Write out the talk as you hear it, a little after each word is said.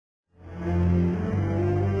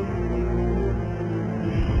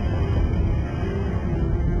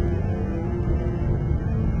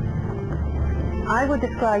I would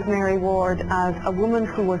describe Mary Ward as a woman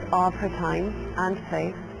who was of her time and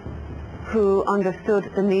place, who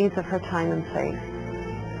understood the needs of her time and place,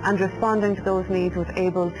 and responding to those needs was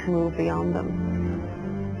able to move beyond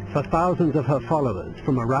them. For thousands of her followers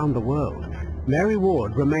from around the world, Mary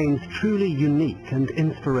Ward remains truly unique and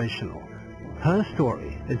inspirational. Her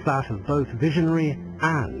story is that of both visionary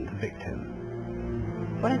and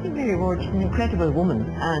victim. Well, I think Mary Ward is an incredible woman,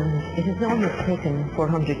 and it has almost taken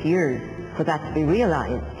 400 years for that to be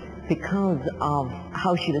realized because of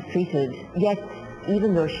how she was treated. Yet,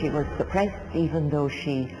 even though she was suppressed, even though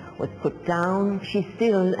she was put down, she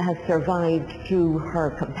still has survived through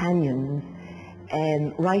her companions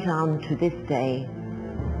right on to this day.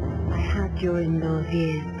 I had during those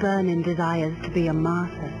years burning desires to be a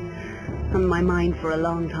martyr, and my mind for a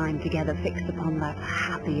long time together fixed upon that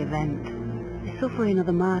happy event. The suffering of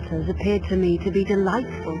the martyrs appeared to me to be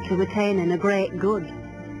delightful to attaining a great good.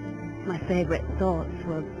 My favourite thoughts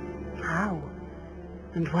were how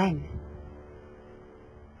and when.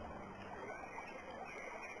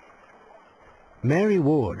 Mary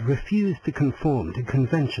Ward refused to conform to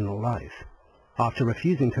conventional life. After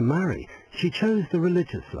refusing to marry, she chose the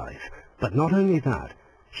religious life. But not only that,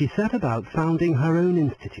 she set about founding her own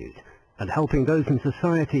institute and helping those in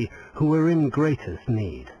society who were in greatest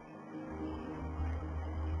need.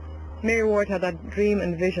 Mary Ward had that dream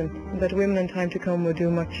and vision that women in time to come would do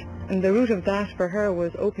much. And the root of that for her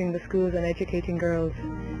was opening the schools and educating girls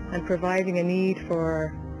and providing a need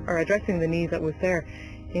for, or addressing the need that was there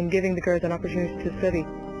in giving the girls an opportunity to study.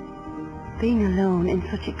 Being alone in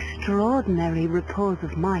such extraordinary repose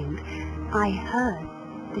of mind, I heard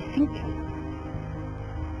distinctly,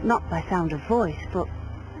 not by sound of voice, but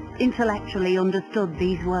intellectually understood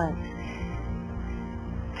these words.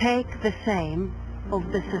 Take the same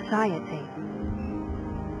of the society.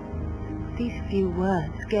 These few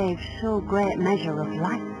words gave so great measure of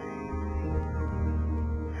life.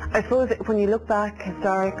 I suppose when you look back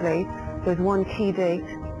historically, there's one key date,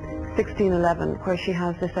 1611, where she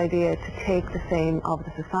has this idea to take the same of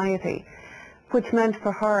the society, which meant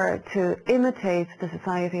for her to imitate the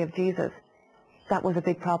society of Jesus. That was a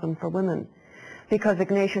big problem for women, because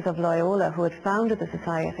Ignatius of Loyola, who had founded the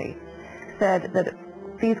society, said that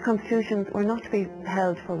these constitutions were not to be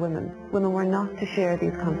held for women. Women were not to share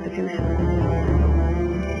these constitutions.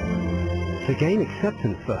 To gain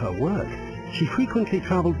acceptance for her work, she frequently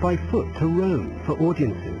travelled by foot to Rome for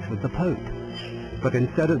audiences with the Pope. But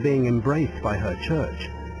instead of being embraced by her church,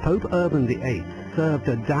 Pope Urban VIII served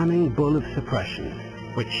a damning bull of suppression,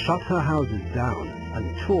 which shut her houses down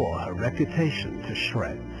and tore her reputation to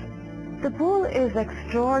shreds. The bull is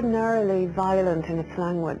extraordinarily violent in its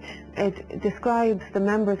language. It describes the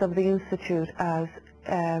members of the Institute as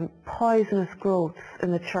poisonous growths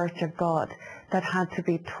in the Church of God that had to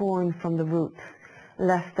be torn from the roots,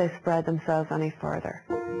 lest they spread themselves any further.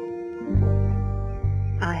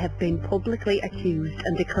 I have been publicly accused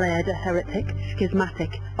and declared a heretic,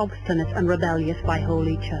 schismatic, obstinate and rebellious by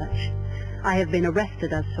Holy Church. I have been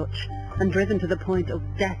arrested as such and driven to the point of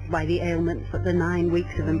death by the ailments that the 9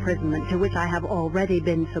 weeks of imprisonment to which I have already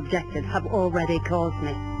been subjected have already caused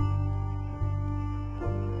me.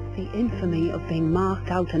 The infamy of being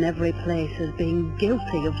marked out in every place as being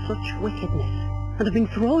guilty of such wickedness and of being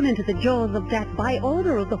thrown into the jaws of death by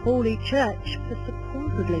order of the Holy Church for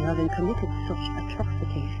supposedly having committed such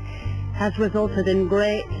atrocities has resulted in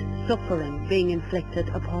great suffering being inflicted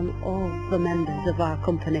upon all the members of our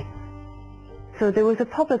company. So there was a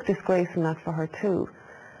public disgrace in that for her too,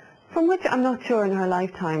 from which I'm not sure in her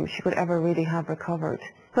lifetime she could ever really have recovered.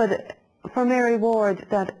 But for Mary Ward,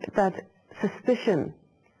 that suspicion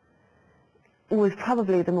was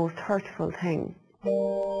probably the most hurtful thing.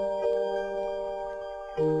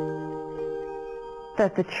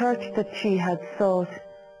 That the church that she had sought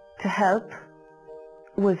to help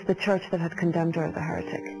was the church that had condemned her as a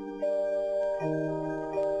heretic.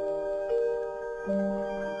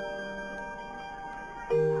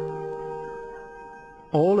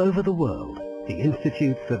 All over the world, the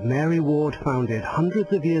institute that Mary Ward founded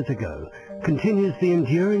hundreds of years ago continues the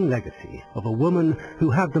enduring legacy of a woman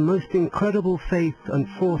who had the most incredible faith and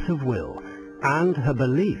force of will, and her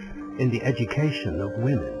belief in the education of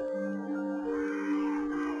women.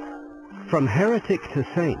 From Heretic to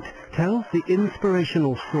Saint tells the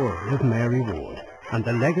inspirational story of Mary Ward and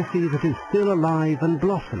the legacy that is still alive and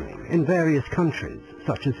blossoming in various countries,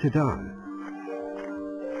 such as Sudan.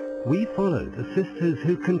 We follow the sisters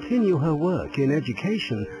who continue her work in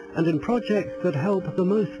education and in projects that help the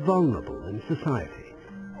most vulnerable in society.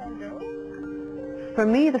 For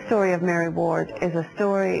me, the story of Mary Ward is a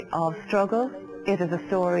story of struggle. It is a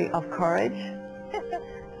story of courage.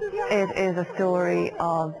 It is a story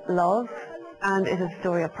of love, and it is a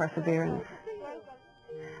story of perseverance.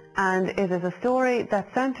 And it is a story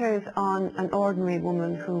that centres on an ordinary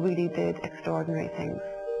woman who really did extraordinary things.